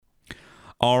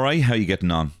All right, how you getting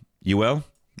on? You well?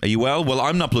 Are you well? Well,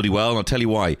 I'm not bloody well, and I'll tell you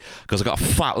why. Because I got a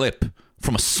fat lip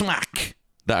from a smack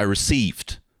that I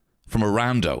received from a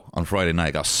rando on Friday night.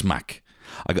 I got a smack.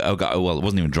 Well, it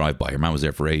wasn't even a drive-by. Your man was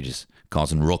there for ages,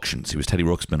 causing ructions. He was Teddy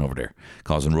Ruxpin over there,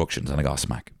 causing ructions, and I got a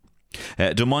smack.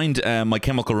 Don't mind My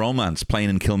Chemical Romance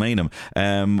playing in Kilmainham.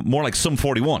 More like Sum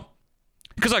 41.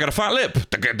 Because I got a fat lip.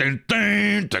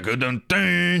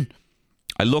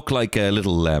 I look like a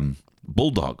little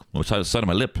bulldog on the side of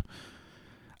my lip.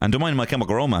 And don't mind My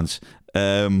Chemical Romance.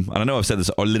 And I know I've said this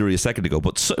literally a second ago,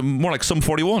 but more like Sum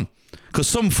 41. Because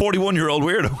some 41-year-old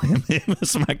weirdo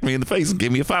smacked me in the face and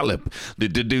gave me a fat lip.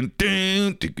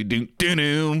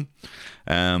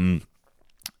 And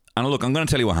look, I'm going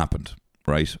to tell you what happened,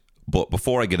 right? But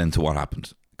before I get into what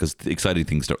happened, because exciting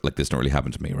things like this don't really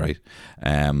happen to me, right?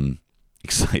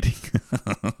 Exciting.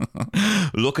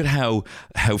 Look at how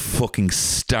fucking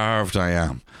starved I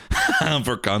am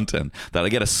for content that I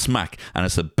get a smack and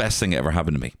it's the best thing that ever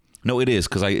happened to me. No, it is,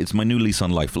 because it's my new lease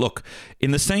on life. Look, in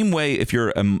the same way, if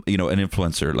you're an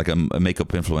influencer, like a makeup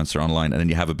influencer online, and then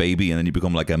you have a baby, and then you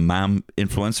become like a mam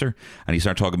influencer, and you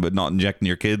start talking about not injecting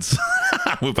your kids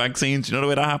with vaccines. You know the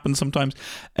way that happens sometimes,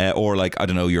 or like, I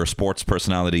don't know, you're a sports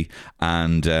personality,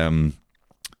 and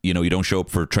you don't show up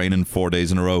for training 4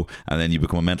 days in a row, and then you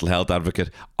become a mental health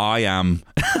advocate. I am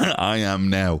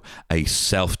now a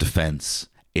self-defense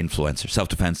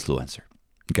influencer.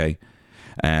 Okay.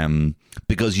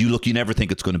 Because you never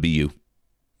think it's going to be you.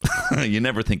 You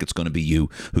never think it's going to be you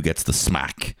who gets the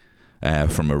smack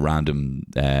from a random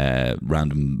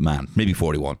man, maybe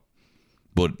 41.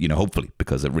 But, hopefully,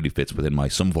 because it really fits within my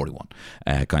Sum 41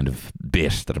 kind of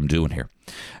bit that I'm doing here.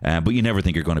 But you never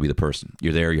think you're going to be the person.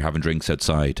 You're there, you're having drinks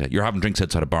outside. You're having drinks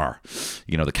outside a bar.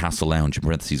 The Castle Lounge, in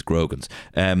parentheses, Grogan's.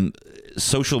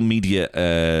 Social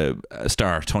media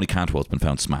star Tony Cantwell's been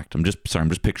found smacked. I'm just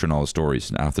picturing all the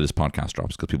stories after this podcast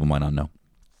drops, because people might not know.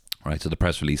 Right, so the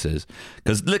press release is,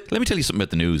 because let me tell you something about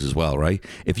the news as well, right?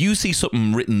 If you see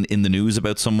something written in the news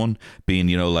about someone being,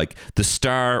 like the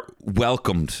star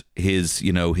welcomed his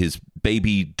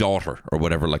baby daughter or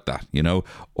whatever like that,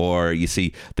 or you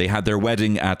see they had their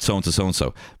wedding at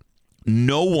so-and-so.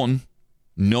 No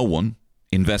one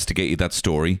investigated that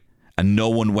story, and no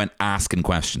one went asking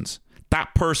questions.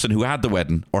 That person who had the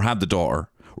wedding or had the daughter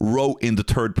wrote in the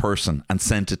third person and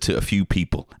sent it to a few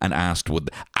people and asked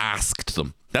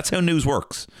them. That's how news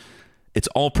works. It's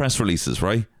all press releases,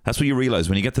 right? That's what you realise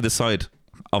when you get to this side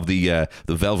of the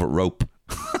velvet rope.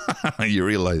 You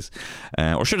realise.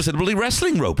 Or should have said, the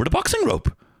wrestling rope or the boxing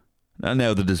rope. And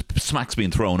now that there's smacks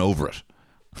being thrown over it.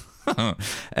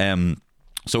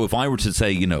 So if I were to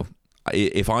say,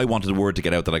 if I wanted the word to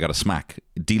get out that I got a smack,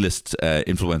 D-list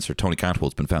influencer Tony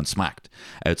Cantwell's been found smacked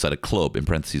outside a club, in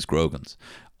parentheses, Grogan's,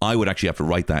 I would actually have to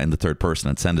write that in the third person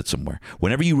and send it somewhere.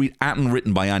 Whenever you read "and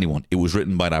written by anyone," it was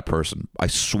written by that person. I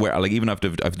swear. Like, even I have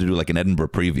to do like an Edinburgh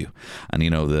preview, and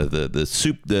the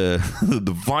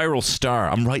viral star.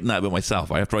 I'm writing that about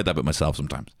myself. I have to write that about myself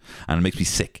sometimes, and it makes me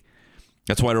sick.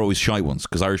 That's why they're always shy ones,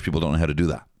 because Irish people don't know how to do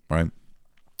that, right?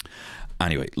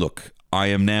 Anyway, look, I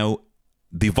am now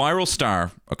the viral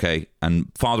star, okay,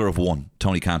 and father of one,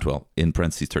 Tony Cantwell, in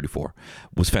parentheses 34,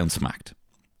 was found smacked.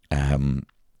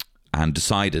 And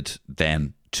decided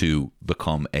then to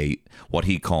become what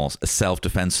he calls a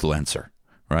self-defense influencer,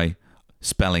 right?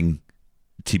 Spelling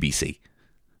TBC,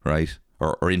 right?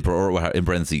 Or in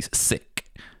parentheses, sick,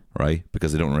 right?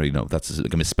 Because they don't really know. That's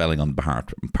a misspelling on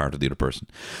part of the other person.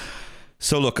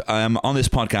 So look, on this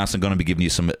podcast, I'm going to be giving you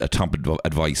some top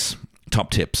advice,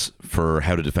 top tips for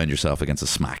how to defend yourself against a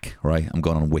smack, right? I'm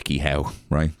going on WikiHow,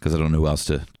 right? Because I don't know who else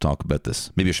to talk about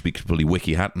this. Maybe I should be completely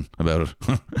wiki-hatting about it,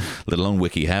 let alone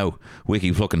WikiHow.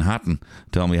 Wiki-fucking-hatting,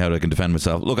 tell me how I can defend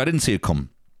myself. Look, I didn't see it come.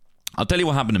 I'll tell you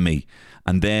what happened to me,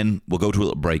 and then we'll go to a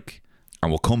little break,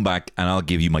 and we'll come back, and I'll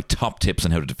give you my top tips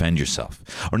on how to defend yourself.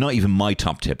 Or not even my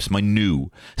top tips, my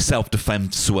new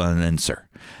self-defense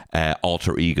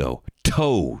alter ego,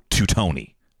 Toe to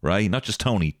Tony. Right? Not just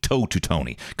Tony, toe to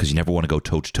Tony. Because you never want to go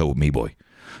toe to toe with me, boy.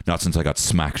 Not since I got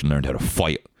smacked and learned how to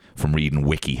fight from reading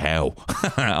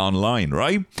WikiHow online,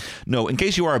 right? No, in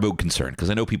case you are about concerned,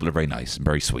 because I know people are very nice and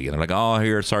very sweet. And they're like,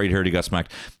 oh, sorry to hear you got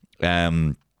smacked.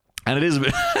 And it is a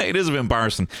bit,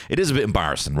 embarrassing. It is a bit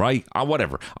embarrassing, right?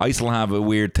 Whatever. I still have a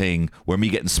weird thing where me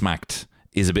getting smacked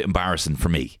is a bit embarrassing for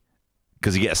me.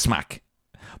 Because you get a smack.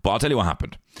 But I'll tell you what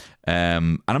happened.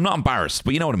 And I'm not embarrassed,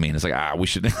 but you know what I mean. It's like, I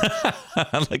wish it,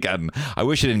 I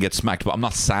wish I didn't get smacked, but I'm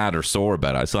not sad or sore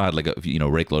about it. I still had like a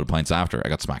rake load of pints after I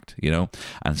got smacked, and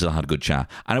still had a good chat.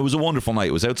 And it was a wonderful night.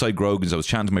 It was outside Grogan's. I was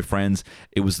chatting to my friends.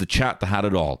 It was the chat that had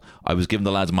it all. I was giving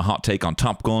the lads my hot take on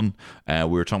Top Gun. We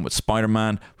were talking about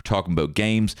Spider-Man. We're talking about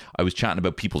games. I was chatting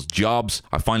about people's jobs.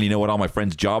 I finally know what all my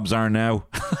friends' jobs are now.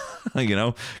 You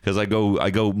know, because I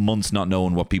go months not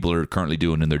knowing what people are currently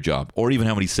doing in their job, or even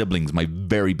how many siblings my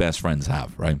very best friends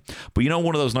have, right? But you know,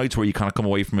 one of those nights where you kind of come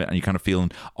away from it and you kind of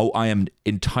feeling, oh, I am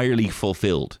entirely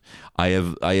fulfilled. I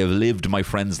have lived my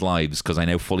friends' lives because I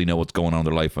now fully know what's going on in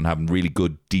their life and having really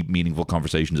good, deep, meaningful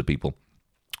conversations with people.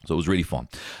 So it was really fun.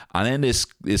 And then this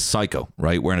psycho,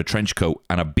 right, wearing a trench coat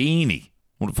and a beanie.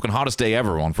 One of the fucking hottest day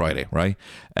ever on Friday, right?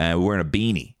 Wearing a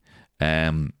beanie.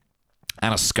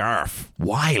 And a scarf.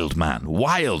 Wild, man.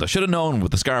 Wild. I should have known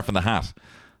with the scarf and the hat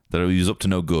that he was up to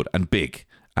no good, and big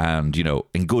and, you know,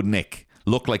 in good nick.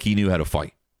 Looked like he knew how to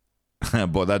fight.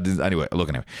 But that didn't, anyway.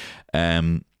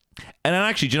 And then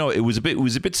actually, you know, it was a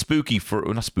bit spooky for,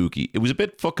 well, not spooky. It was a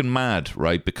bit fucking mad,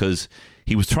 right? Because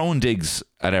he was throwing digs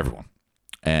at everyone.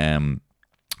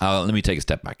 Let me take a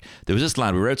step back. There was this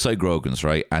lad, we were outside Grogan's,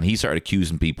 right? And he started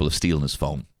accusing people of stealing his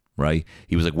phone. Right?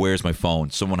 He was like, where's my phone?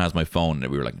 Someone has my phone.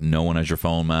 And we were like, no one has your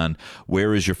phone, man.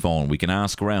 Where is your phone? We can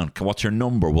ask around. What's your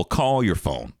number? We'll call your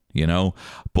phone, you know?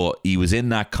 But he was in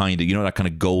that kind of, you know, that kind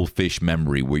of goldfish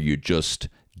memory where you're just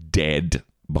dead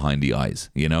behind the eyes,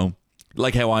 you know?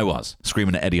 Like how I was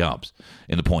screaming at Eddie Hobbs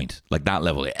in the point, like that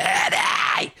level.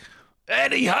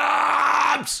 Eddie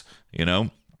Hobbs, you know?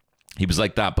 He was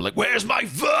like that, but like, where's my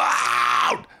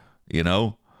phone? You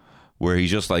know? Where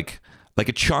he's just like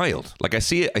a child. Like I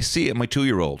see it in my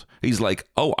 2-year-old. He's like,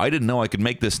 oh, I didn't know I could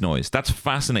make this noise. That's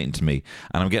fascinating to me.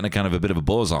 And I'm getting a kind of a bit of a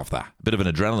buzz off that. A bit of an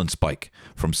adrenaline spike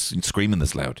from screaming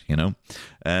this loud, you know?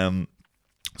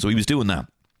 So he was doing that.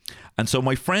 And so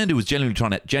my friend who was genuinely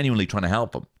trying to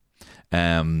help him,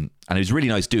 and he was a really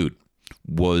nice dude,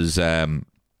 was kind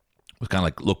of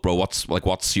like, look, bro, what's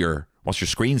your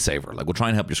screensaver? Like, we'll try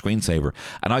and help your screensaver.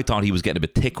 And I thought he was getting a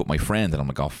bit thick with my friend. And I'm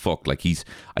like, oh, fuck. Like,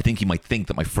 I think he might think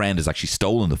that my friend has actually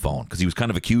stolen the phone, because he was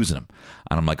kind of accusing him.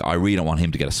 And I'm like, I really don't want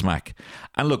him to get a smack.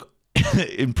 And look,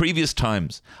 in previous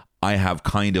times, I have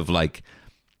kind of like,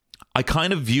 I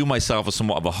kind of view myself as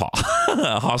somewhat of a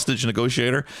hostage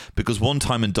negotiator, because one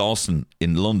time in Dawson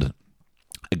in London,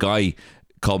 a guy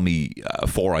called me a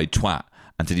four-eyed twat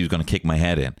and said he was going to kick my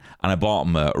head in. And I bought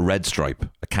him a Red Stripe,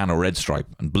 a can of Red Stripe,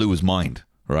 and blew his mind,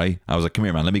 right? I was like, come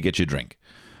here, man, let me get you a drink.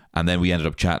 And then we ended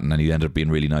up chatting, and he ended up being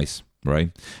really nice,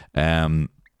 right? In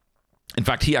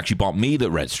fact, he actually bought me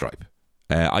the Red Stripe.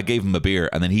 I gave him a beer,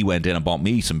 and then he went in and bought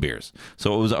me some beers.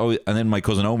 So it was, and then my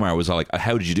cousin Omar was all like,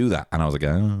 how did you do that? And I was like, oh.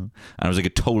 And it was like a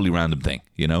totally random thing,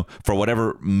 you know, for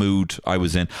whatever mood I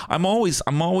was in. I'm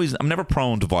never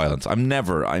prone to violence. I'm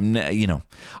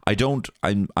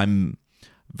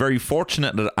very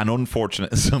fortunate and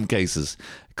unfortunate in some cases,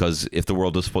 because if the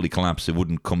world does fully collapse, it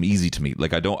wouldn't come easy to me.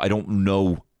 Like, I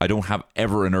don't have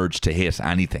ever an urge to hit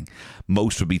anything.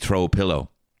 Most would be throw a pillow.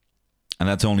 And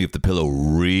that's only if the pillow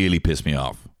really pissed me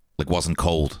off. Like, wasn't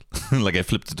cold. Like, I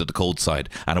flipped it to the cold side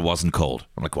and it wasn't cold.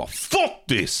 I'm like, well, fuck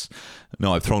this.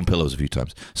 No, I've thrown pillows a few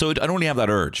times. So I don't really have that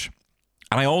urge.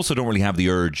 And I also don't really have the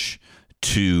urge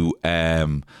to,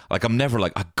 like, I'm never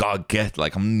like, I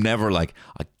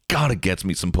gotta get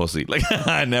me some pussy. Like,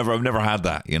 I've never had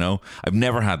that, you know? I've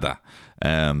never had that.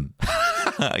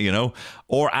 You know?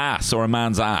 Or ass, or a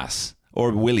man's ass.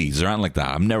 Or willies, or anything like that.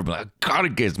 I've never been like, I gotta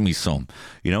get me some,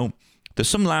 you know? There's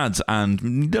some lads,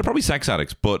 and they're probably sex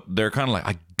addicts, but they're kind of like,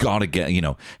 I gotta get, you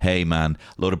know, hey man,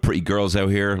 a load of pretty girls out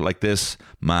here like this,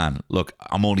 man, look,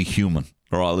 I'm only human,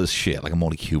 or all this shit, like I'm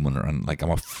only human, and like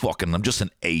I'm just an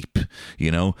ape,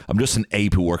 you know, I'm just an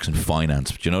ape who works in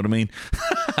finance, do you know what I mean?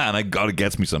 And I gotta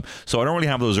get me some. So I don't really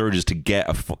have those urges to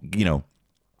get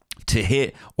to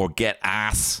hit or get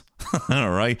ass. All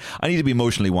right, I need to be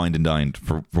emotionally wined and dined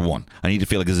for one. I need to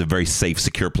feel like this is a very safe,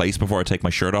 secure place before I take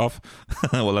my shirt off.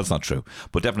 Well, that's not true,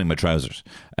 but definitely my trousers.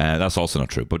 That's also not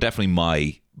true, but definitely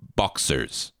my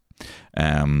boxers.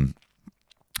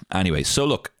 Anyway, so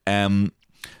look,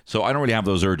 so I don't really have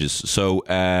those urges. So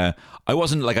I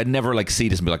wasn't like, I'd never like see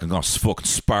this and be like, I'm gonna fucking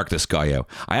spark this guy out.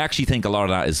 I actually think a lot of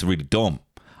that is really dumb.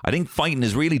 I think fighting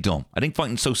is really dumb. I think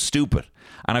fighting's so stupid,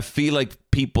 and I feel like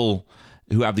people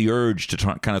who have the urge to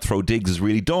kind of throw digs is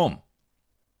really dumb,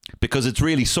 because it's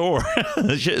really sore.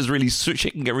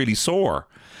 Shit can get really sore.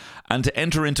 And to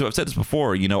enter into, I've said this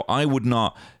before, you know, I would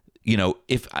not, you know,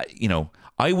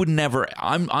 I would never,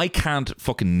 I can't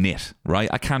fucking knit, right?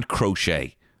 I can't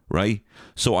crochet, right?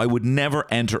 So I would never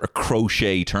enter a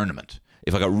crochet tournament.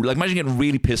 If I got, like, imagine getting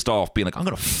really pissed off being like, I'm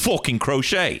going to fucking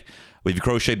crochet. Have you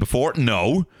crocheted before?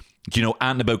 No. Do you know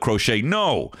anything about crochet?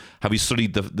 No. Have you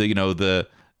studied the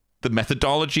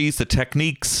methodologies, the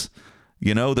techniques,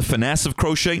 you know, the finesse of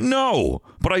crochet? No.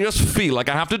 But I just feel like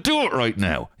I have to do it right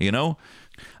now, you know?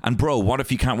 And bro, what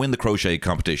if you can't win the crochet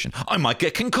competition? I might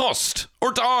get concussed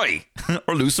or die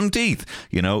or lose some teeth.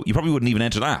 You know, you probably wouldn't even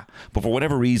enter that. But for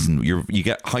whatever reason, you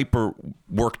get hyper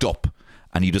worked up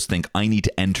and you just think, I need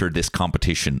to enter this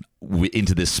competition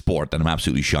into this sport that I'm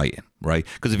absolutely shy in, right?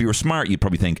 Because if you were smart, you'd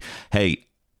probably think, hey,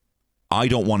 I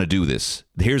don't want to do this.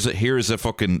 Here's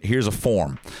a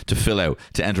form to fill out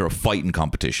to enter a fighting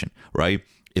competition, right?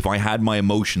 If I had my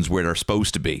emotions where they're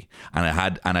supposed to be, and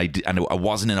I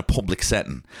wasn't in a public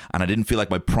setting, and I didn't feel like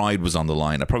my pride was on the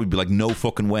line, I'd probably be like, no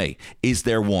fucking way. Is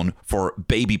there one for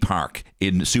Baby Park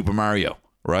in Super Mario?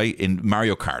 Right? In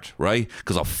Mario Kart, right?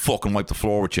 Because I'll fucking wipe the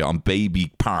floor with you on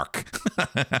Baby Park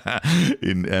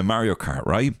in Mario Kart,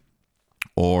 right?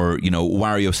 Or, you know,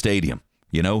 Wario Stadium.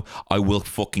 You know, I will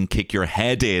fucking kick your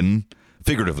head in,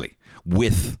 figuratively,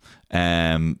 with,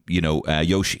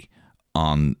 Yoshi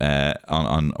on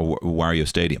Wario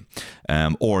Stadium.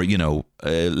 Or, you know,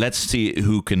 let's see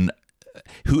who can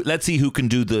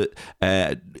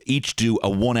each do a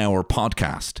 1 hour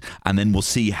podcast, and then we'll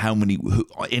see how many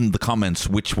in the comments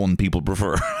which one people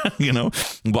prefer. You know,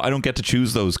 but I don't get to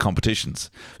choose those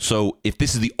competitions. So if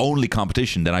this is the only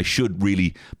competition, then I should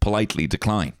really politely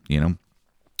decline. You know.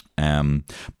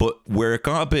 But where it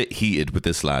got a bit heated with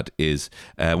this lad is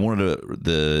one of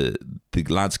the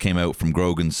lads came out from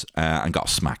Grogan's and got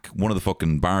a smack. One of the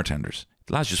fucking bartenders.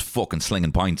 The lad's just fucking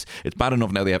slinging pints. It's bad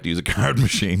enough now they have to use a card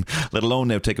machine, let alone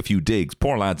now take a few digs.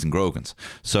 Poor lads in Grogan's.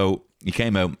 So he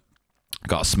came out,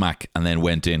 got a smack, and then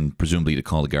went in, presumably to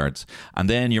call the guards. And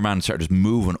then your man started just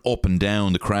moving up and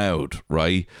down the crowd,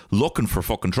 right? Looking for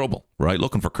fucking trouble, right?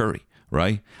 Looking for curry,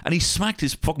 right? And he smacked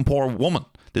his fucking poor woman,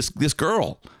 this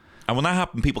girl. And when that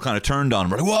happened, people kind of turned on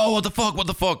him. We're like, whoa, what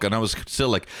the fuck? And I was still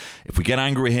like, if we get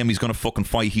angry with him, he's going to fucking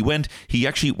fight. He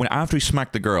actually, after he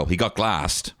smacked the girl, he got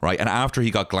glassed, right? And after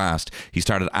he got glassed, he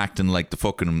started acting like the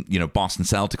fucking, you know, Boston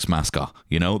Celtics mascot,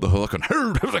 you know, the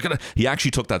fucking, he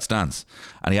actually took that stance.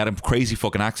 And he had a crazy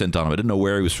fucking accent on him. I didn't know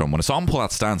where he was from. When I saw him pull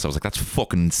that stance, I was like, that's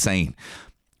fucking insane.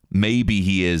 Maybe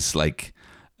he is like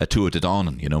a Tuatha Dé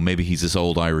Danann, you know, maybe he's this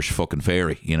old Irish fucking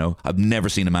fairy, you know. I've never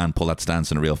seen a man pull that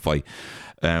stance in a real fight.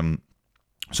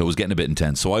 So it was getting a bit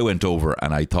intense. So I went over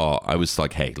and I was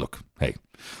like, hey,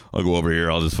 I'll go over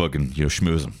here. I'll just fucking, you know,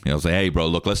 schmooze him. You know, I'll say, hey, bro,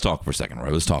 look, let's talk for a second,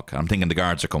 right? Let's talk. I'm thinking the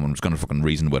guards are coming. I'm just going to fucking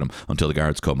reason with him until the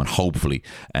guards come and hopefully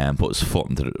put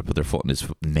their foot in his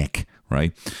neck,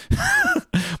 right?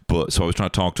 So I was trying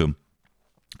to talk to him.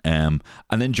 And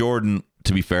then Jordan,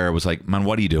 to be fair, was like, man,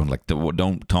 what are you doing? Like,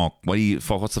 don't talk.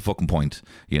 What's the fucking point?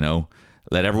 You know?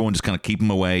 Let everyone just kind of keep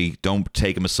him away. Don't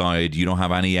take him aside. You don't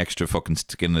have any extra fucking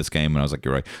skin in this game. And I was like,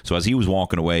 you're right. So as he was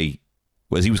walking away,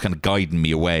 as he was kind of guiding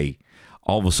me away,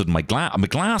 all of a sudden my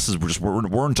glasses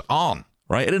weren't on,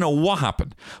 right? I didn't know what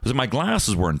happened. It was like my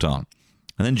glasses weren't on.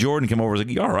 And then Jordan came over and was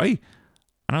like, you all right?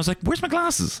 And I was like, where's my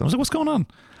glasses? I was like, what's going on?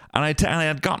 And I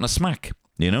had gotten a smack,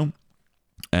 you know?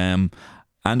 And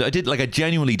I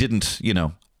genuinely didn't, you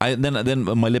know, then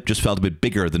my lip just felt a bit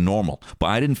bigger than normal, but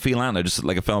I didn't feel that. I just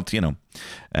I felt, you know,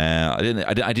 I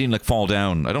didn't like fall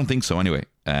down. I don't think so. Anyway,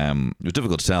 it was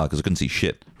difficult to tell because I couldn't see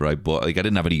shit, right? But like I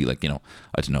didn't have any like, you know,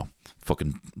 I don't know,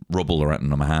 fucking rubble or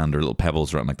anything on my hand or little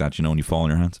pebbles or anything like that. You know, when you fall on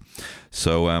your hands.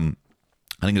 So I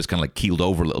think it was kind of like keeled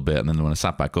over a little bit, and then when I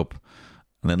sat back up.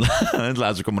 And then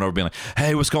lads are coming over being like,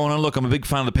 hey, what's going on? Look, I'm a big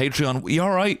fan of the Patreon. You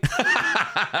all right?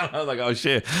 I was like, oh,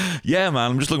 shit. Yeah, man,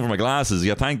 I'm just looking for my glasses.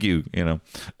 Yeah, thank you. You know.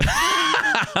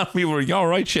 People were, you all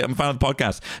right? Shit, I'm a fan of the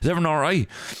podcast. Is everyone all right?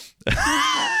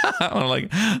 I'm like,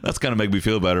 that's kind of make me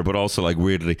feel better, but also like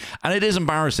weirdly. And it is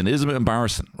embarrassing. It is a bit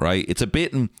embarrassing, right? It's a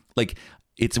bit like...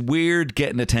 It's weird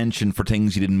getting attention for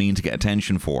things you didn't mean to get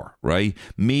attention for, right?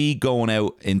 Me going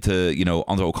out into, you know,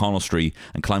 onto O'Connell Street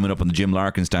and climbing up on the Jim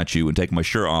Larkin statue and taking my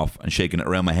shirt off and shaking it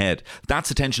around my head. That's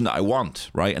attention that I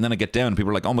want, right? And then I get down and people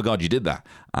are like, oh my God, you did that.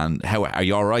 And how are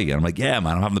you all right? And I'm like, yeah,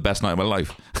 man, I'm having the best night of my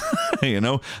life. You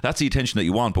know, that's the attention that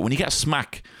you want. But when you get a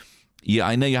smack, yeah,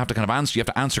 I know you have to kind of answer. You have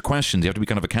to answer questions. You have to be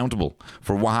kind of accountable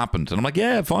for what happened. And I'm like,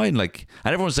 yeah, fine. Like,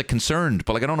 and everyone's like concerned,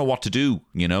 but like, I don't know what to do.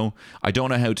 You know, I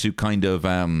don't know how to kind of,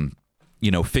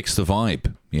 you know, fix the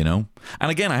vibe. You know,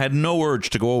 and again, I had no urge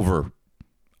to go over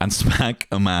and smack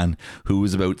a man who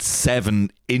was about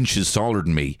 7 inches taller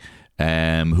than me.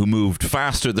 Who moved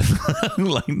faster than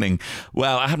lightning.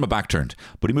 Well, I had my back turned,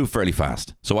 but he moved fairly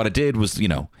fast. So what I did was, you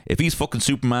know, if he's fucking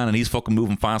Superman and he's fucking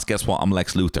moving fast, guess what? I'm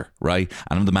Lex Luthor, right?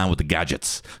 And I'm the man with the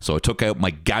gadgets. So I took out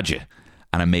my gadget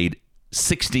and I made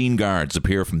 16 guards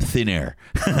appear from thin air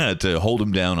to hold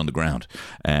him down on the ground,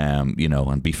 you know,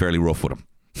 and be fairly rough with him.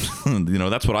 You know,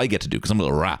 that's what I get to do because I'm a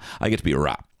little rat. I get to be a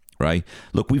rat, right?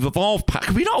 Look, we've evolved.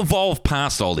 Can we not evolve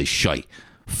past all this shite?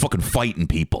 Fucking fighting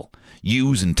people.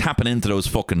 using, tapping into those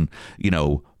fucking,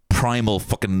 primal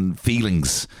fucking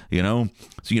feelings, So,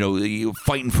 you're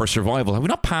fighting for survival. Have we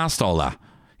not passed all that?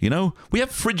 We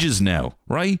have fridges now,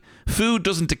 right? Food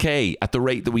doesn't decay at the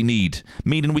rate that we need,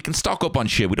 meaning we can stock up on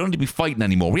shit. We don't need to be fighting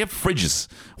anymore. We have fridges.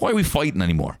 Why are we fighting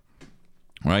anymore?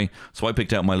 Right? So I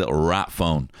picked out my little rat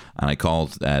phone and I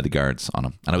called the guards on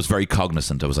him. And I was very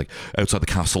cognizant. I was like, outside the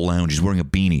castle lounge, he's wearing a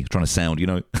beanie, trying to sound,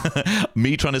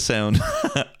 me trying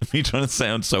to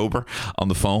sound sober on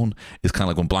the phone is kind of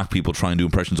like when black people try and do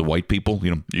impressions of white people.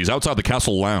 He's outside the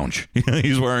castle lounge.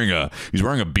 he's wearing a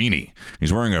beanie.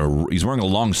 He's wearing a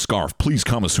long scarf. Please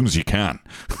come as soon as you can.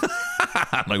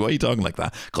 I'm like, why are you talking like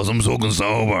that? Because I'm fucking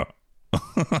sober.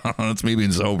 That's me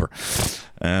being sober.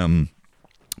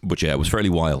 But yeah, it was fairly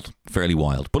wild.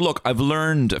 But look, I've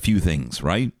learned a few things,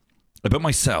 right? About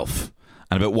myself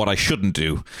and about what I shouldn't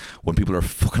do when people are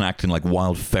fucking acting like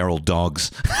wild feral dogs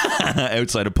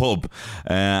outside a pub.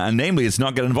 And namely, it's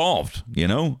not get involved,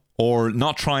 Or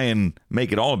not try and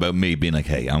make it all about me being like,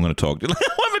 hey, I'm going to talk to you.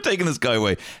 Why am I taking this guy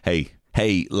away?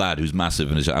 Hey, lad who's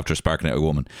massive and is after sparking out a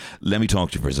woman. Let me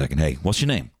talk to you for a second. Hey, what's your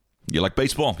name? You like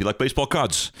baseball? You like baseball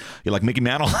cards? You like Mickey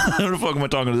Mantle? What the fuck am I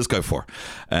talking to this guy for?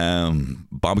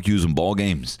 Barbecues and ball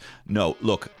games. No,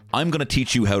 look, I'm going to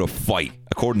teach you how to fight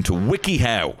according to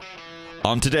WikiHow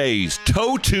on today's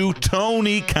Toe to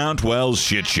Tony Cantwell's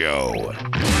Shit Show.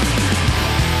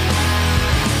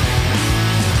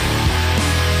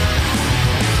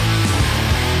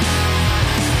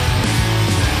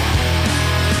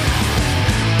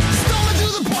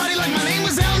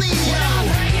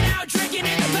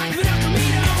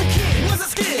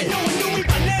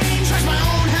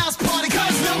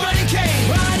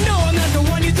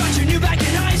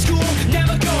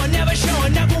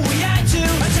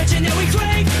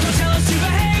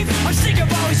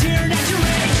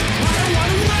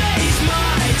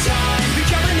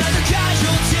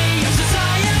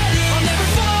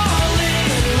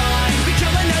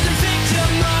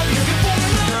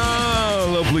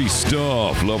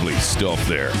 Lovely stuff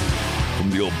there from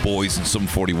the old boys in Sum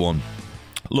 41.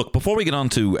 Look, before we get on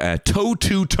to Toe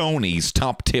to Tony's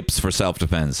top tips for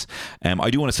self-defense, I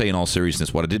do want to say in all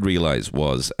seriousness, what I did realize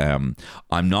was I'm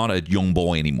not a young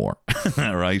boy anymore,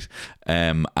 right?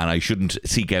 And I shouldn't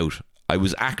seek out. I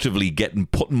was actively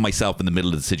putting myself in the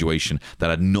middle of the situation that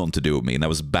had nothing to do with me, and that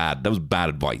was bad. That was bad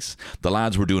advice. The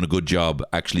lads were doing a good job,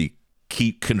 actually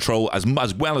keep control as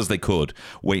well as they could,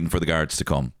 waiting for the guards to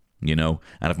come. And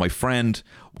if my friend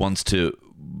wants to,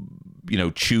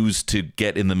 choose to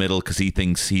get in the middle because he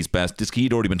thinks he's best,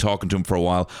 he'd already been talking to him for a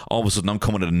while. All of a sudden, I'm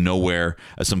coming out of nowhere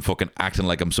as some fucking acting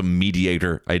like I'm some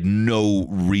mediator. I had no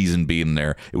reason being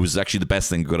there. It was actually the best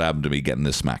thing that could happen to me getting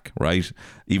this smack, right?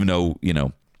 Even though,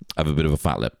 I have a bit of a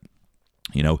fat lip.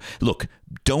 Look,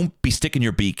 don't be sticking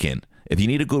your beak in. If you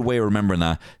need a good way of remembering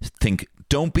that,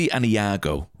 don't be an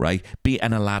Iago, right? Be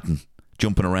an Aladdin.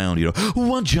 Jumping around,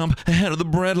 one jump ahead of the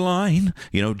bread line.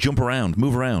 Jump around,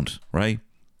 move around, right?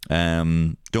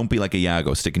 Don't be like a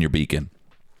Iago, sticking your beak in.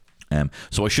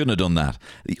 So I shouldn't have done that.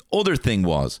 The other thing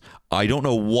was, I don't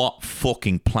know what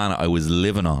fucking planet I was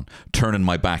living on, turning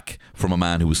my back from a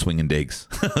man who was swinging digs.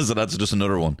 So that's just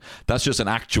another one. That's just an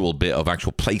actual bit of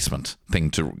actual placement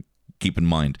thing to keep in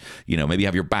mind. Maybe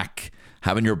having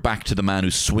your back to the man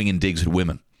who's swinging digs with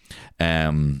women.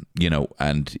 And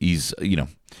he's,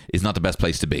 is not the best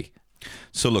place to be.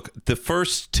 So look, the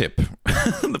first tip,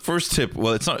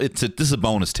 well, this is a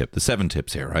bonus tip, the 7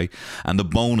 tips here, right? And the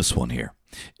bonus one here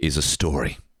is a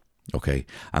story. Okay.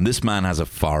 And this man has a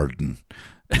farden.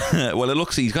 Well, it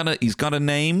looks, he's got a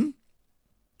name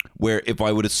where it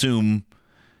would assume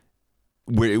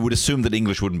that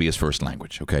English wouldn't be his first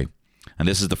language. Okay. And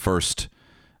this is the first,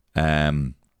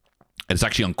 it's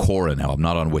actually on Quora now. I'm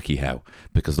not on WikiHow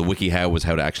because the WikiHow was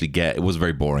how to actually get. It was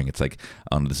very boring. It's like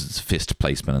this is fist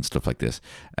placement and stuff like this.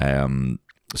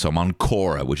 So I'm on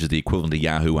Quora, which is the equivalent to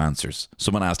Yahoo Answers.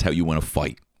 Someone asked how you win a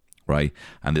fight, right?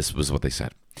 And this was what they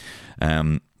said.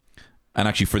 And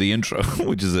actually, for the intro,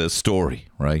 which is a story,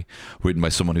 right, written by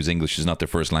someone whose English is not their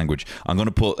first language, I'm going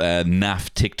to put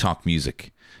naff TikTok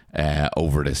music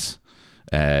over this.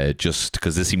 Just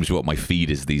because this seems to be what my feed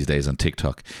is these days on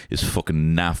TikTok is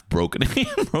fucking naff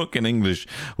broken English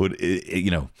with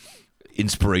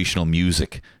inspirational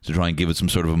music to try and give it some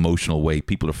sort of emotional weight.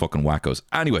 People are fucking wackos.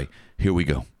 Anyway, here we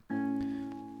go.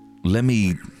 Let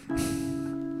me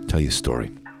tell you a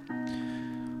story.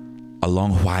 A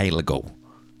long while ago,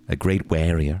 a great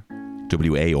warrior,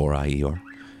 W-A-R-I-E-R,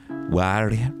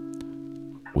 warrior,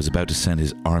 was about to send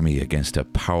his army against a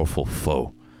powerful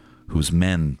foe whose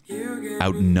men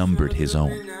outnumbered his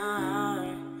own.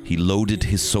 He loaded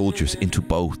his soldiers into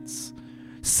boats,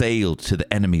 sailed to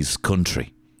the enemy's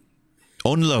country,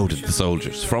 unloaded the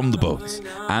soldiers from the boats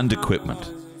and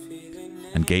equipment,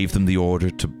 and gave them the order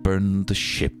to burn the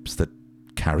ships that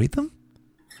carried them?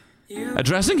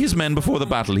 Addressing his men before the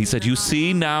battle, he said, "You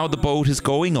see now the boat is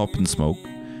going up in smoke.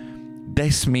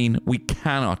 This means we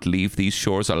cannot leave these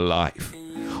shores alive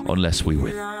unless we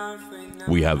win.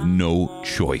 We have no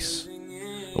choice.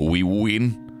 We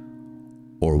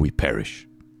win or we perish."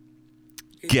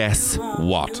 Guess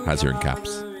what, has here in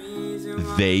caps?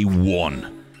 They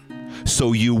won.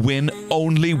 So you win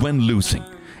only when losing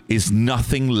is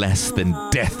nothing less than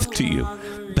death to you.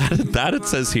 That it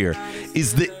says here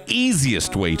is the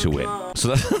easiest way to win. So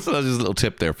that's just a little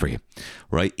tip there for you,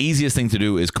 right? Easiest thing to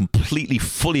do is completely,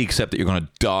 fully accept that you're going to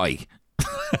die.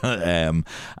 And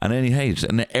then, hey,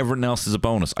 and everything else is a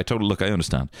bonus. I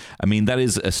understand. I mean, that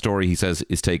is a story he says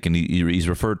is taken. He's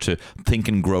referred to Think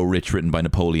and Grow Rich, written by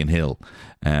Napoleon Hill,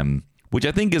 which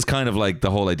I think is kind of like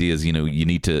the whole idea is, you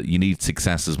need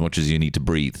success as much as you need to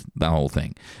breathe. That whole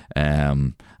thing,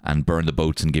 and burn the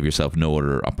boats and give yourself no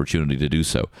other opportunity to do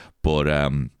so. But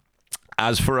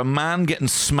as for a man getting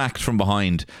smacked from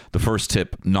behind, the first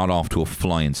tip, not off to a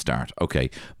flying start. Okay,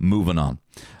 moving on.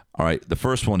 All right, the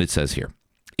first one it says here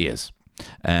is,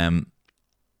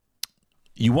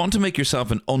 you want to make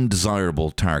yourself an undesirable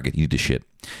target. You need to shit.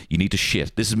 You need to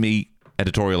shit. This is me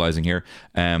editorializing here.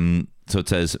 So it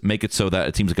says, make it so that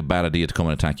it seems like a bad idea to come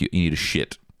and attack you. You need to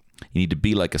shit. You need to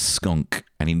be like a skunk,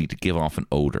 and you need to give off an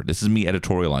odor. This is me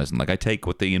editorializing. Like, I take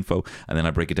what the info and then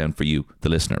I break it down for you, the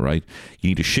listener, right? You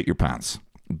need to shit your pants.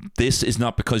 This is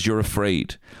not because you're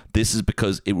afraid. This is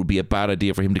because it would be a bad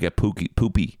idea for him to get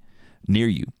poopy near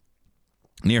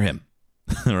him.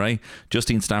 All right?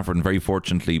 Justine Stafford, and very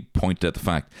fortunately, pointed out the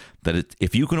fact that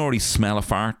if you can already smell a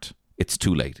fart, it's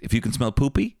too late. If you can smell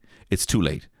poopy, it's too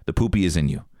late. The poopy is in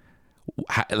you.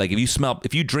 Like,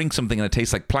 if you drink something and it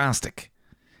tastes like plastic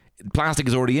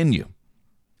is already in you.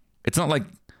 It's not like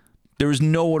there is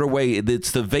no other way.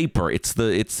 It's the vapor. It's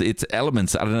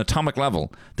elements at an atomic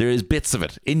level. There is bits of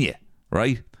it in you,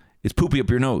 right? It's poopy up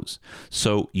your nose.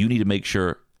 So you need to make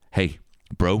sure, hey,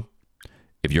 bro,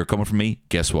 if you're coming from me,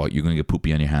 guess what? You're going to get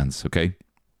poopy on your hands, okay?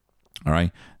 All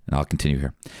right? And I'll continue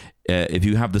here. If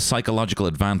you have the psychological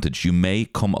advantage, you may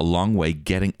come a long way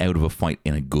getting out of a fight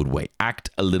in a good way.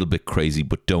 Act a little bit crazy,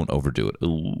 but don't overdo it.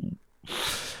 Ooh.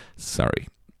 Sorry.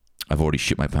 I've already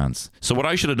shit my pants. So what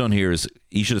I should have done here is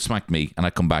he should have smacked me, and I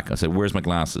come back and I said, "Where's my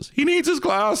glasses?" He needs his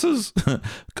glasses. I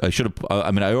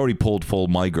already pulled full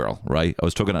my girl, right? I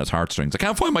was tugging at his heartstrings. I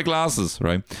can't find my glasses,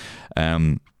 right?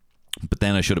 But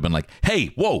then I should have been like, "Hey,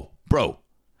 whoa, bro,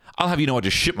 I'll have you know I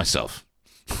just shit myself."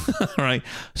 Right?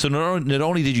 So not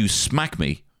only did you smack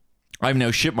me, I've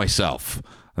now shit myself.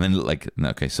 And then,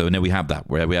 okay, so now we have that.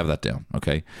 We have that down,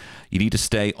 okay? You need to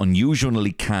stay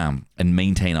unusually calm and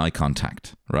maintain eye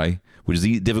contact, right? Which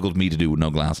is difficult for me to do with no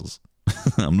glasses.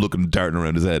 I'm looking, darting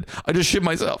around his head. I just shit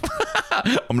myself.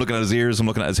 I'm looking at his ears. I'm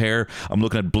looking at his hair. I'm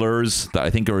looking at blurs that I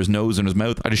think are his nose and his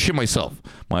mouth. I just shit myself.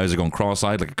 My eyes are going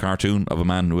cross-eyed like a cartoon of a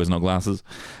man who has no glasses.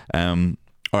 All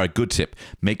right, good tip.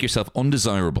 Make yourself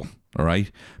undesirable, all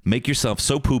right? Make yourself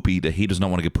so poopy that he does not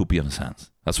want to get poopy on his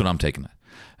hands. That's what I'm taking it.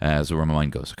 So where my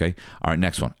mind goes, okay? All right,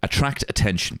 next one. Attract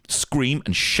attention. Scream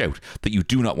and shout that you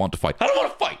do not want to fight. I don't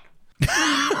want to fight.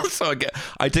 So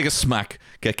I take a smack,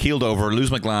 get keeled over, lose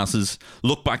my glasses,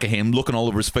 look back at him, looking all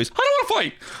over his face. I don't want to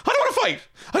fight. I don't want to fight.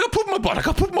 I got poop in my butt. I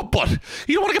got poop in my butt.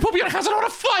 You don't want to get poopy on your hands. I don't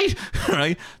want to fight. All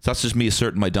right? So that's just me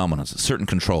asserting my dominance, certain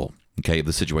control, okay, of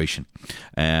the situation.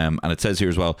 And it says here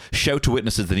as well, shout to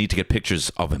witnesses that need to get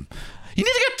pictures of him. You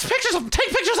need to get pictures of him. Take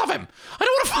pictures of him. I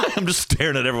don't want to fight. I'm just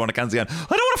staring at everyone. I can't see on. I don't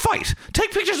want to fight.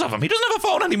 Take pictures of him. He doesn't have a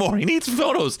phone anymore. He needs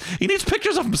photos. He needs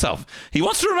pictures of himself. He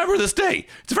wants to remember this day.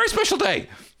 It's a very special day.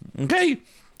 Okay?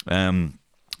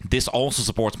 This also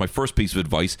supports my first piece of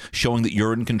advice, showing that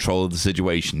you're in control of the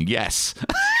situation. Yes.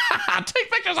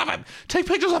 Take pictures of him. Take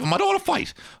pictures of him. I don't want to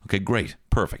fight. Okay, great.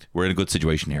 Perfect. We're in a good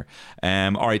situation here.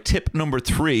 All right, tip number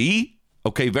 3.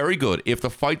 Okay, very good. If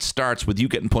the fight starts with you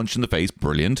getting punched in the face,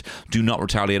 brilliant. Do not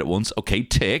retaliate at once. Okay,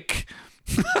 tick.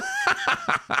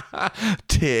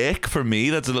 Tick for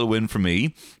me. That's a little win for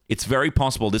me. It's very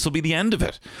possible this will be the end of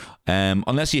it.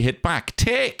 Unless you hit back.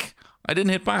 Tick. I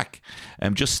didn't hit back.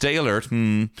 Just stay alert.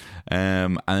 And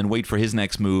then wait for his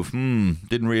next move.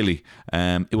 Didn't really.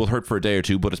 It will hurt for a day or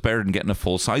two, but it's better than getting a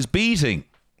full-size beating.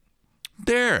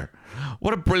 There.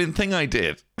 What a brilliant thing I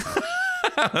did.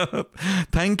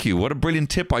 Thank you. What a brilliant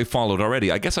tip I followed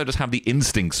already. I guess I just have the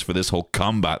instincts for this whole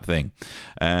combat thing.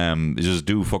 Just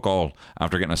do fuck all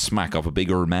after getting a smack off a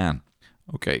bigger man.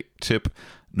 Okay, tip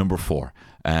number 4.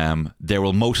 There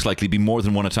will most likely be more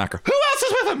than one attacker. Who else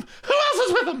is with him? Who else is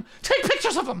photos with him. Take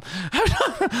pictures of him.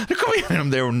 There could be him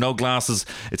there with no glasses.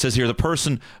 It says here, the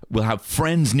person will have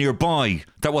friends nearby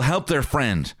that will help their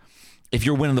friend if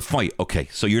you're winning the fight. Okay,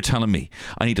 so you're telling me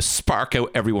I need to spark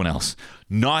out everyone else,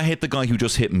 not hit the guy who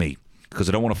just hit me, because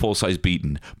I don't want a full-size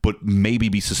beating, but maybe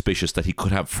be suspicious that he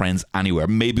could have friends anywhere.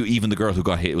 Maybe even the girl who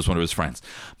got hit was one of his friends.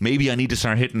 Maybe I need to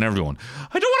start hitting everyone.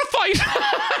 I don't want to fight.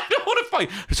 I don't want to fight.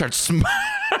 I start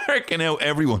smarking out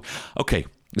everyone. Okay,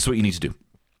 this is what you need to do.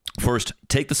 First,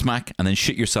 take the smack and then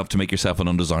shit yourself to make yourself an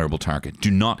undesirable target.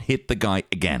 Do not hit the guy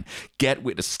again. Get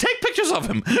witness. Take pictures of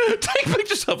him. Take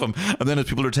pictures of him. And then as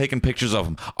people are taking pictures of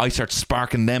him, I start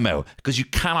sparking them out, because you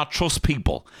cannot trust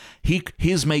people.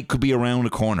 His mate could be around the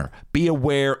corner. Be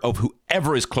aware of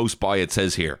whoever is close by, it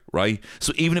says here, right?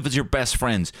 So even if it's your best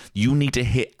friends, you need to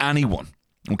hit anyone,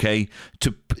 okay?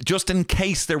 Just in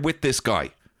case they're with this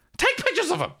guy. Take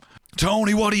pictures of him.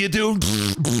 Tony, what are you doing?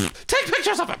 Take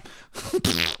pictures of him.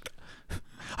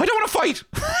 I don't want to fight.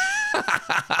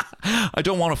 I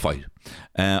don't want to fight.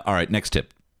 All right, next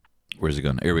tip. Where's it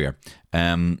going? Here we are.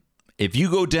 If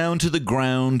you go down to the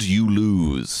ground, you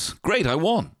lose. Great, I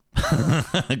won.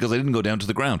 Because I didn't go down to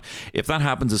the ground. If that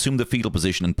happens, assume the fetal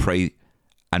position and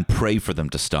pray for them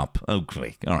to stop.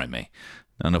 Okay, all right, mate.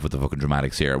 Enough with the fucking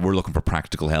dramatics here. We're looking for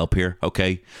practical help here,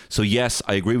 okay? So yes,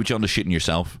 I agree with you on the shitting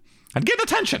yourself. And get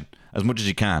attention as much as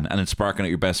you can, and then sparking at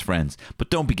your best friends. But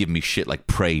don't be giving me shit like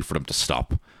pray for them to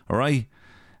stop. All right?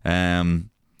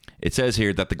 It says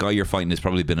here that the guy you're fighting has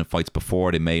probably been in fights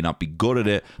before. They may not be good at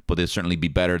it, but they'll certainly be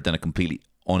better than a completely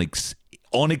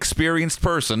unexperienced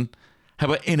person.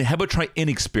 How about try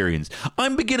inexperienced?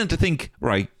 I'm beginning to think,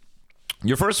 right,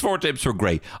 your first 4 tips were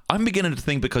great. I'm beginning to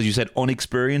think, because you said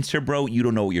unexperienced here, bro, you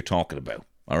don't know what you're talking about.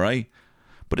 All right?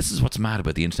 But this is what's mad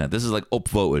about the internet. This is like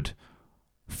upvoted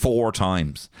 4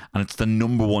 times, and it's the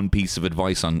number 1 piece of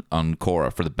advice on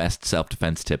Quora for the best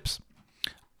self-defense tips.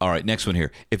 All right, next one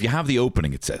here. If you have the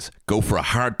opening, it says, go for a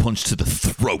hard punch to the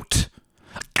throat.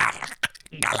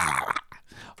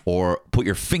 Or put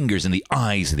your fingers in the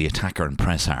eyes of the attacker and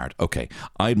press hard. Okay,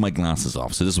 I had my glasses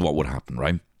off, so this is what would happen,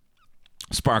 right?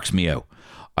 Sparks me out.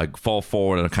 I fall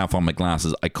forward and I can't find my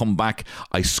glasses. I come back,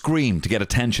 I scream to get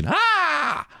attention.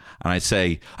 Ah! And I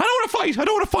say, I don't want to fight. I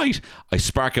don't want to fight. I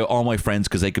spark out all my friends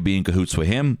because they could be in cahoots with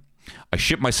him. I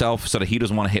shit myself so that he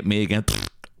doesn't want to hit me again.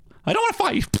 I don't want to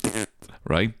fight.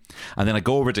 Right? And then I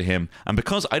go over to him. And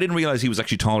because I didn't realize he was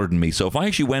actually taller than me, so if I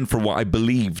actually went for what I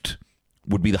believed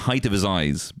would be the height of his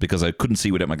eyes, because I couldn't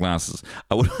see without my glasses,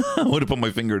 I would have put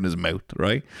my finger in his mouth,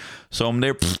 right? So I'm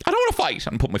there, I don't want to fight,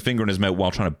 and put my finger in his mouth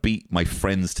while trying to beat my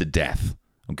friends to death.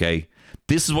 Okay?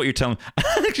 This is what you're telling...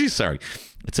 Actually, sorry.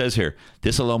 It says here,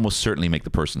 this will almost certainly make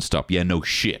the person stop. Yeah, no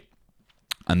shit.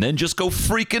 And then just go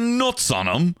freaking nuts on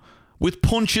them with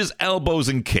punches, elbows,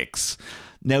 and kicks.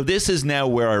 Now, this is now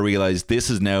where I realize this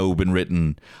has now been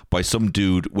written by some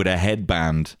dude with a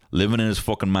headband living in his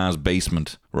fucking ma's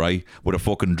basement, right? With a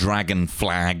fucking dragon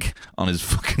flag on his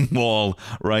fucking wall,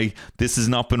 right? This has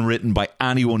not been written by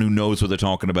anyone who knows what they're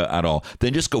talking about at all.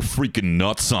 Then just go freaking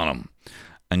nuts on them.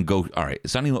 And go, all right,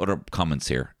 is there any other comments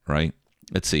here, right?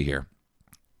 Let's see here.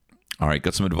 All right,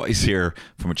 got some advice here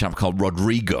from a chap called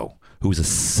Rodrigo, who is a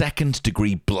 2nd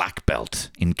degree black belt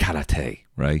in karate,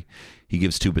 right? He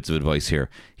gives 2 bits of advice here.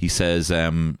 He says,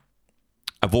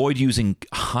 avoid using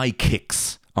high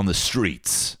kicks on the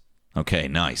streets. Okay,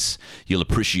 nice. You'll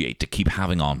appreciate to keep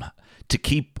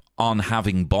on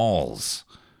having balls.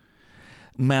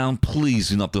 Man, please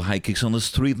do not do high kicks on the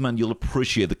street, man. You'll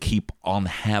appreciate the keep on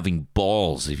having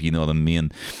balls, if you know what I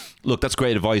mean. Look, that's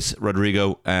great advice,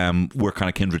 Rodrigo. We're kind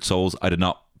of kindred souls. I did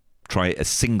not try a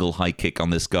single high kick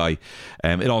on this guy.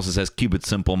 It also says, keep it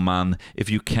simple, man. If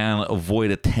you can,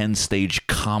 avoid a 10-stage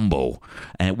combo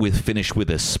with finish with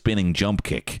a spinning jump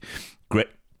kick. Great.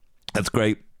 That's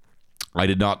great. I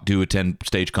did not do a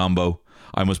 10-stage combo.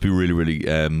 I must be really, really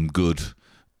good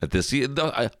at this.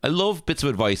 I love bits of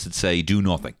advice that say do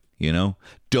nothing, you know?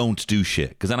 Don't do shit,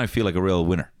 because then I feel like a real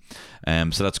winner.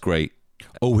 So that's great.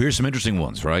 Oh, here's some interesting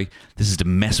ones, right? This is to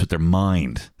mess with their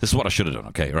mind. This is what I should have done.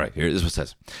 Okay, right. Here, this is what it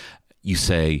says. You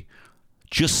say,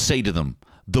 just say to them,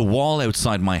 the wall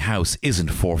outside my house isn't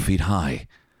 4 feet high.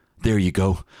 There you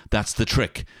go. That's the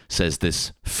trick, says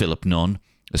this Philip Nunn,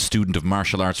 a student of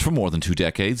martial arts for more than 2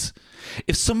 decades.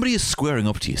 If somebody is squaring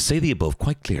up to you, say the above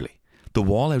quite clearly. The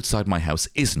wall outside my house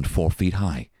isn't 4 feet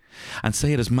high. And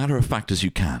say it as matter of fact as you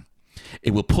can.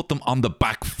 It will put them on the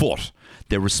back foot.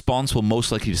 Their response will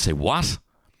most likely to say, what?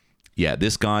 Yeah,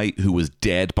 this guy who was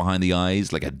dead behind the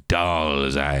eyes, like a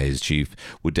doll's eyes, chief,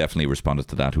 would definitely respond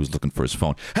to that, who was looking for his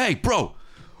phone. Hey, bro,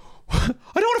 I don't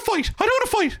want to fight. I don't want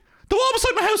to fight. The wall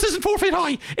beside my house isn't 4 feet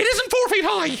high. It isn't 4 feet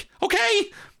high,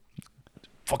 okay?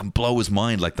 fucking blow his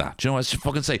mind like that. Do you know, I should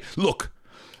fucking say, look,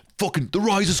 fucking The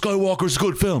Rise of Skywalker is a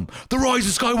good film. The Rise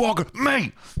of Skywalker,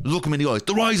 mate, look him in the eyes.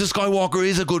 The Rise of Skywalker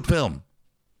is a good film.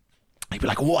 He'd be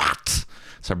like, what?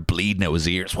 Start bleeding out his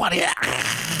ears. What are you,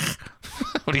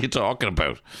 what are you talking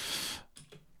about?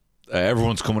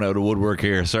 Everyone's coming out of woodwork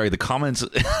here. Sorry, the comments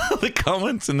the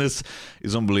comments in this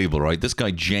is unbelievable, right? This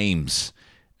guy, James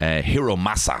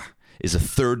Hiromasa, is a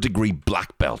 3rd-degree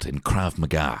black belt in Krav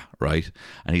Maga, right?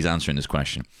 And he's answering this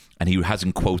question. And he has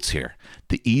in quotes here,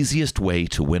 the easiest way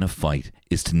to win a fight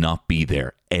is to not be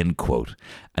there, end quote.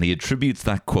 And he attributes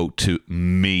that quote to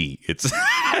me. It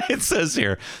says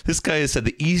here, this guy has said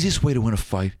the easiest way to win a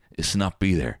fight is to not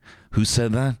be there. Who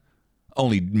said that?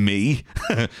 Only me.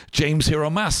 James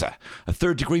Hiromasa, a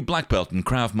 3rd-degree black belt in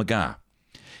Krav Maga.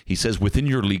 He says, within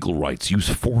your legal rights, use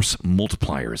force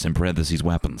multipliers, in parentheses,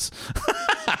 weapons.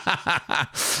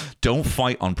 Don't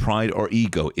fight on pride or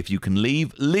ego. If you can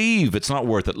leave, leave. It's not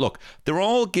worth it. Look, they're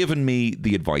all giving me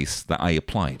the advice that I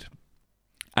applied.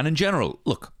 And in general,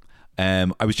 look,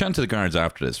 I was chatting to the guards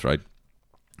after this, right?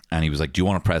 And he was like, do you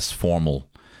want to press formal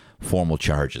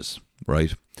charges,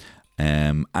 right?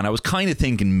 And I was kind of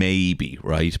thinking maybe,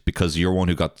 right? Because you're one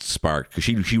who got sparked.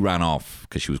 Because she ran off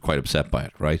because she was quite upset by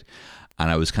it, right? And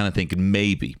I was kind of thinking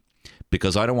maybe,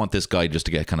 because I don't want this guy just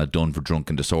to get kind of done for drunk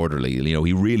and disorderly. You know,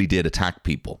 he really did attack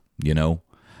people, you know,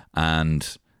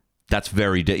 and that's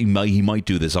he might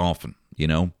do this often, you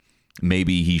know.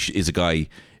 Maybe he is a guy,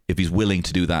 if he's willing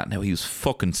to do that. Now, he was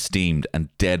fucking steamed and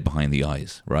dead behind the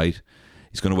eyes, right?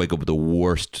 He's going to wake up with the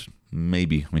worst,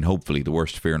 hopefully the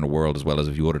worst fear in the world, as well as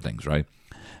a few other things, right?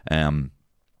 But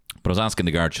I was asking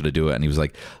the guard, should I do it? And he was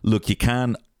like, look, you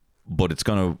can, but it's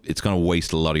gonna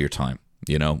waste a lot of your time,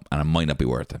 you know, and it might not be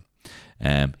worth it.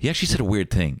 He actually said a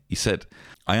weird thing. He said,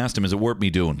 I asked him, is it worth me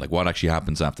doing? Like, what actually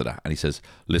happens after that? And he says,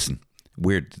 listen,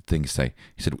 weird thing to say.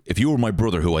 He said, if you were my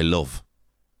brother who I love,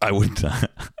 I wouldn't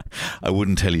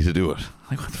tell you to do it.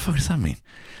 Like, what the fuck does that mean?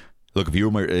 Look, if you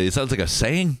were it sounds like a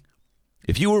saying.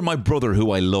 If you were my brother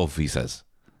who I love, he says,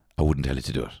 I wouldn't tell you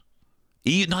to do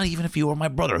it. Not even if you were my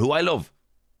brother who I love.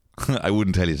 I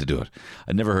wouldn't tell you to do it.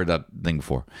 I'd never heard that thing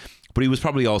before. But he was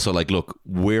probably also like, look,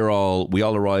 we all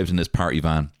arrived in this party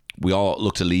van. We all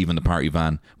look to leave in the party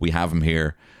van. We have him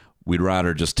here. We'd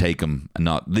rather just take him and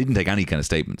not. They didn't take any kind of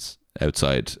statements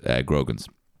outside Grogan's.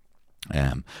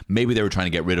 Maybe they were trying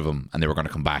to get rid of him and they were going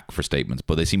to come back for statements,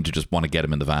 but they seemed to just want to get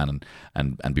him in the van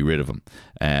and be rid of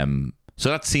him. So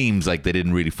that seems like they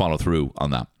didn't really follow through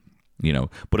on that, you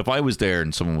know. But if I was there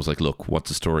and someone was like, look, what's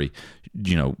the story?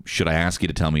 You know, should I ask you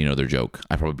to tell me another joke?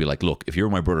 I'd probably be like, look, if you're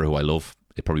my brother who I love,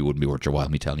 it probably wouldn't be worth your while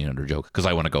me telling you another joke because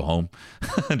I want to go home.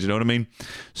 Do you know what I mean?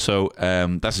 So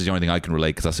that's the only thing I can relate,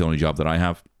 because that's the only job that I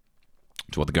have,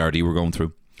 to what the Gardaí were going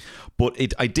through. But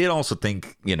I did also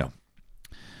think, you know,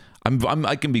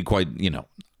 I can be quite, you know,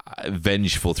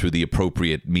 vengeful through the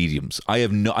appropriate mediums.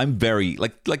 I'm very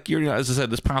like you're, as I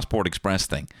said, this Passport Express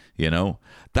thing, you know,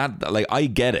 that, like, I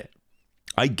get it.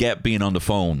 I get being on the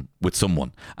phone with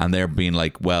someone and they're being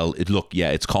like, well,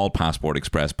 it's called Passport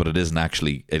Express, but it isn't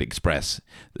actually an express.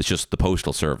 It's just the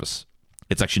postal service.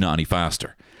 It's actually not any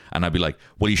faster. And I'd be like,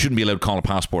 well, you shouldn't be allowed to call a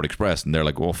Passport Express. And they're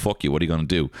like, well, fuck you. What are you going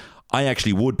to do? I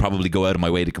actually would probably go out of my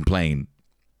way to complain,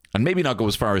 and maybe not go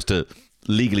as far as to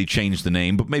legally change the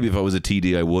name, but maybe if I was a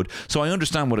TD, I would. So I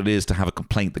understand what it is to have a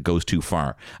complaint that goes too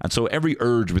far. And so every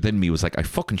urge within me was like, I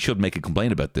fucking should make a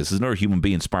complaint about this. There's another human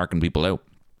being sparking people out.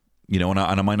 You know, and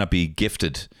I might not be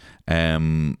gifted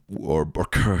or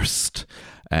cursed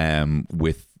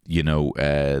with, you know,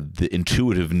 the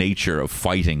intuitive nature of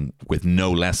fighting with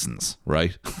no lessons,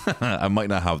 right? I might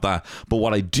not have that. But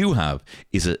what I do have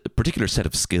is a particular set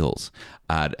of skills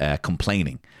at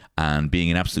complaining and being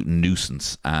an absolute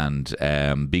nuisance and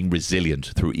being resilient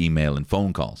through email and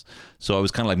phone calls. So I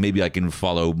was kind of like, maybe I can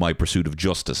follow my pursuit of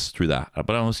justice through that.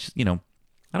 But I was, you know,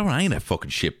 I don't want any of that fucking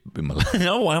shit in my life.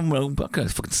 No, I'm going to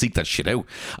fucking seek that shit out.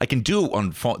 I can do it on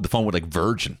the phone with like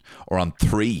Virgin or on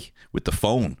 3 with the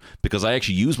phone, because I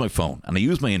actually use my phone and I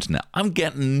use my internet. I'm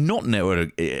getting nothing out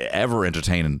of ever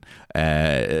entertaining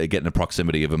getting the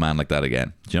proximity of a man like that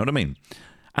again. Do you know what I mean?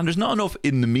 And there's not enough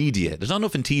in the media. There's not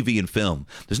enough in TV and film.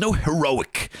 There's no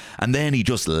heroic. And then he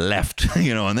just left,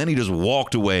 you know, and then he just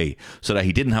walked away so that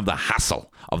he didn't have the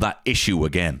hassle of that issue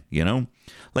again, you know?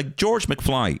 Like George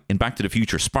McFly in Back to the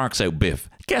Future sparks out Biff.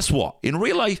 Guess what? In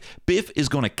real life, Biff is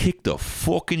going to kick the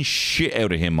fucking shit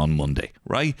out of him on Monday,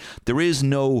 right? There's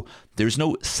no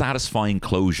satisfying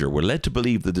closure. We're led to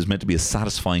believe that there's meant to be a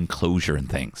satisfying closure in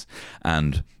things.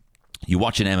 And you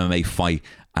watch an MMA fight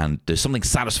and there's something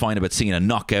satisfying about seeing a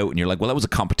knockout, and you're like, well, that was a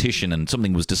competition and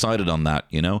something was decided on that,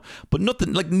 you know. But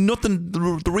nothing,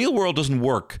 the real world doesn't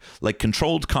work like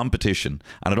controlled competition,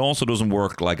 and it also doesn't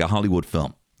work like a Hollywood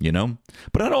film, you know.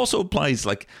 But that also applies,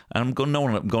 like, and I'm going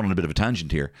on a bit of a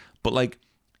tangent here, but like,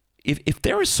 if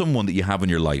there is someone that you have in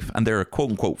your life and they're a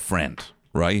quote unquote friend,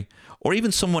 right, or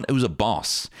even someone who's a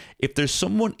boss, if there's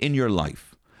someone in your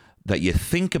life that you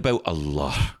think about a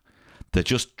lot, that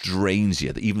just drains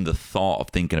you, even the thought of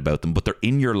thinking about them, but they're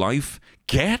in your life,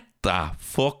 get that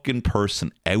fucking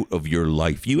person out of your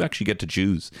life. You actually get to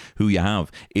choose who you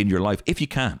have in your life, if you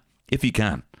can.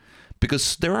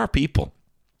 Because there are people,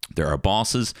 there are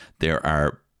bosses, there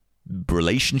are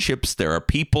relationships, there are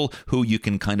people who you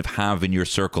can kind of have in your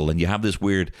circle, and you have this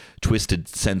weird twisted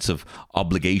sense of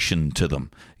obligation to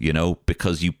them, you know,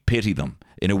 because you pity them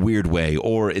in a weird way,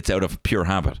 or it's out of pure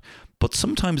habit. But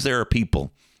sometimes there are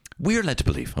people, we're led to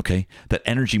believe, okay, that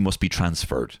energy must be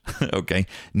transferred, okay?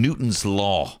 Newton's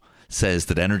law says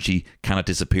that energy cannot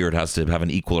disappear. It has to have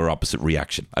an equal or opposite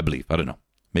reaction, I believe. I don't know.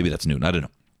 Maybe that's Newton. I don't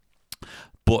know.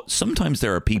 But sometimes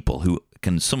there are people who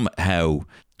can somehow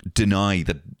deny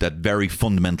that very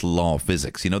fundamental law of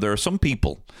physics. You know, there are some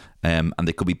people, and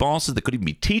they could be bosses, they could even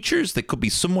be teachers, they could be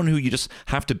someone who you just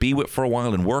have to be with for a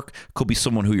while in work, it could be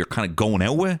someone who you're kind of going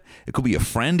out with, it could be a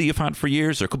friend that you've had for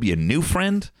years, or it could be a new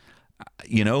friend.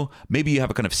 You know, maybe you have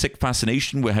a kind of sick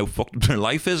fascination with how fucked up their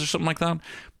life is or something like that.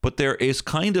 But there are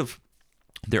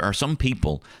some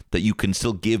people that you can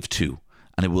still give to,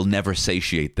 and it will never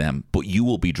satiate them, but you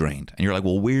will be drained. And you're like,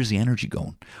 well, where's the energy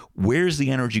going? Where's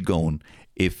the energy going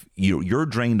if you're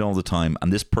drained all the time,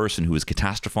 and this person who is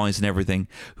catastrophizing everything,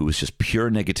 who is just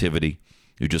pure negativity,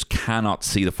 who just cannot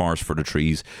see the forest for the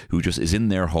trees, who just is in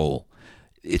their hole,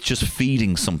 it's just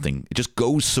feeding something. It just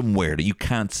goes somewhere that you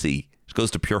can't see. It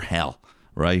goes to pure hell,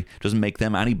 right? It doesn't make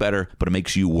them any better, but it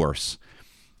makes you worse.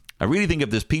 I really think if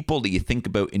there's people that you think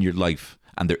about in your life,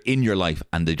 and they're in your life,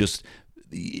 and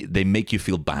they make you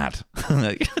feel bad.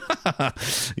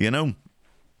 You know?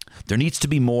 There needs to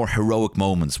be more heroic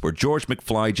moments where George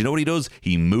McFly, do you know what he does?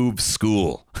 He moves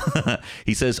school.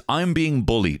 He says, I'm being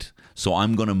bullied, so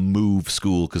I'm going to move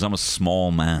school because I'm a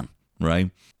small man, right?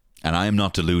 And I am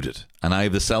not deluded. And I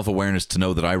have the self-awareness to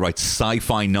know that I write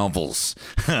sci-fi novels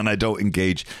and I don't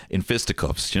engage in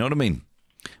fisticuffs. Do you know what I mean?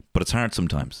 But it's hard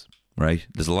sometimes, right?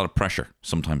 There's a lot of pressure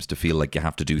sometimes to feel like you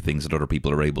have to do things that other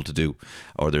people are able to do.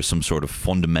 Or there's some sort of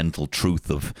fundamental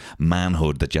truth of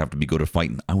manhood that you have to be good at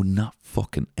fighting. I would not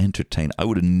fucking entertain. I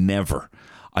actually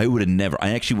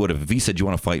would have, if he said, you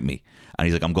want to fight me? And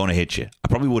he's like, I'm going to hit you. I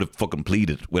probably would have fucking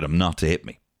pleaded with him not to hit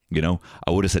me. You know?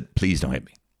 I would have said, please don't hit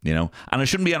me. You know, and there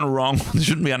shouldn't be anything wrong. There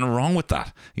shouldn't be anything wrong with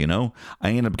that. You know, I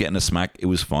ended up getting a smack. It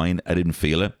was fine. I didn't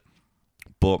feel it.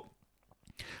 But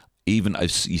even you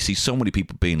see so many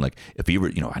people being like, if you were,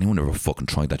 you know, anyone ever fucking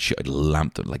tried that shit, I'd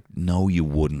lamp them. Like, no, you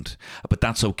wouldn't. But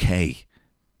that's okay.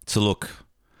 So look,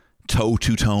 toe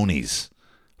to Tony's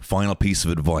final piece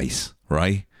of advice,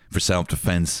 right, for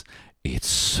self-defense.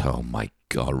 It's, oh my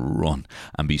God, run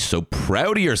and be so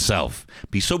proud of yourself.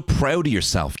 Be so proud of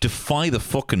yourself. Defy the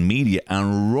fucking media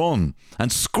and run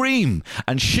and scream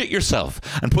and shit yourself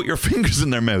and put your fingers in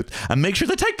their mouth and make sure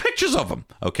they take pictures of them.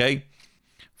 Okay?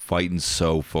 Fighting's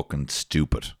so fucking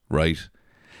stupid, right?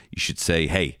 You should say,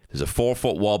 hey, there's a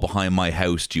 4-foot wall behind my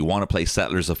house. Do you want to play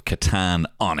Settlers of Catan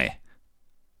on it?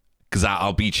 Because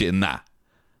I'll beat you in that.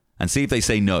 And see if they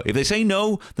say no. If they say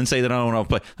no, then say that I don't want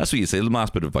to play. That's what you say. A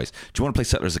last bit of advice. Do you want to play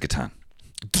Settlers of Catan?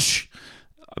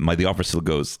 The offer still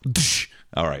goes.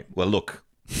 All right. Well, look.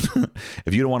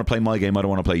 If you don't want to play my game, I don't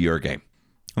want to play your game.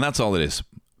 And that's all it is.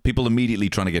 People immediately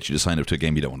trying to get you to sign up to a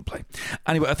game you don't want to play.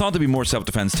 Anyway, I thought there'd be more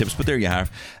self-defense tips, but there you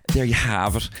have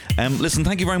it. Listen,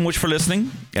 thank you very much for listening.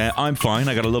 I'm fine.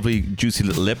 I got a lovely, juicy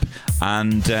little lip.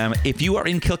 And if you are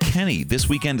in Kilkenny this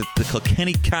weekend at the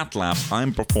Kilkenny Cat Laughs,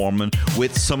 I'm performing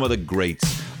with some of the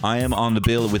greats. I am on the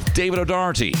bill with David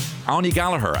O'Doherty, Anya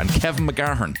Gallagher and Kevin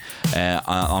McGahern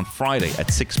on Friday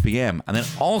at 6 p.m. And then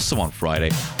also on Friday,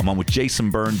 I'm on with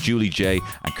Jason Byrne, Julie J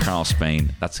and Carl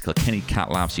Spain. That's the Kilkenny Cat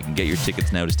Laughs. You can get your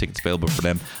tickets now. There's tickets available for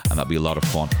them, and that'll be a lot of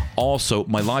fun. Also,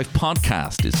 my live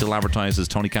podcast is still advertised as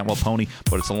Tony Cantwell Pony,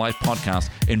 but it's a live podcast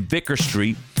in Vicar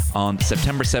Street on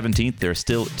September 17th. There are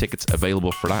still tickets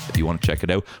available for that if you want to check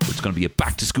it out. It's going to be a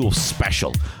back-to-school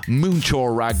special,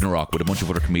 Moonchore Ragnarok, with a bunch of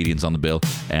other comedians on the bill.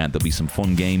 And there'll be some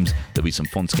fun games. There'll be some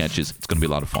fun sketches. It's going to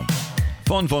be a lot of fun.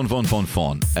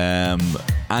 Fun.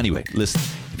 Anyway, listen,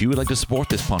 if you would like to support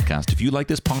this podcast, if you like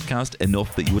this podcast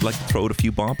enough that you would like to throw it a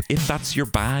few bob, if that's your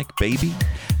bag, baby,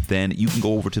 then you can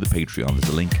go over to the Patreon.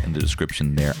 There's a link in the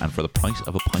description there. And for the price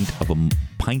of a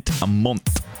pint a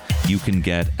month, you can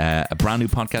get a brand new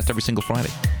podcast every single Friday.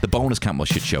 The Bonus Campbell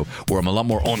Shit Show, where I'm a lot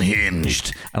more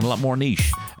unhinged and a lot more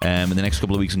niche. In the next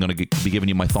couple of weeks, I'm going to be giving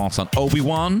you my thoughts on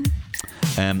Obi-Wan.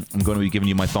 I'm going to be giving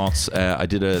you my thoughts. I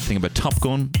did a thing about Top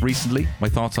Gun recently. My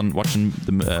thoughts on watching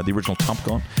the original Top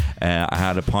Gun. I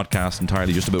had a podcast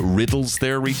entirely just about riddles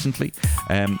there recently.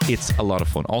 It's a lot of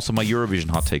fun. Also, my Eurovision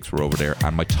hot takes were over there,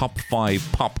 and my top 5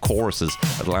 pop choruses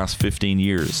of the last 15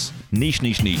 years. Niche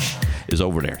is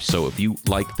over there. So if you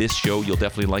like this show, you'll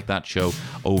definitely like that show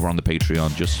over on the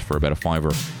Patreon, just for about a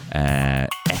 $5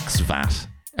 ex-VAT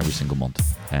every single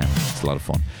month. It's a lot of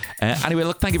fun. Anyway,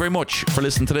 look, thank you very much for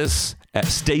listening to this.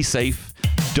 Stay safe.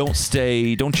 Don't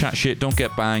chat shit. Don't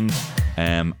get banged.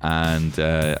 And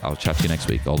I'll chat to you next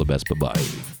week. All the best. Bye-bye.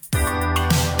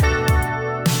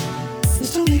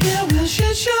 It's Tony Campbell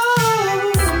Shit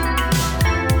Show.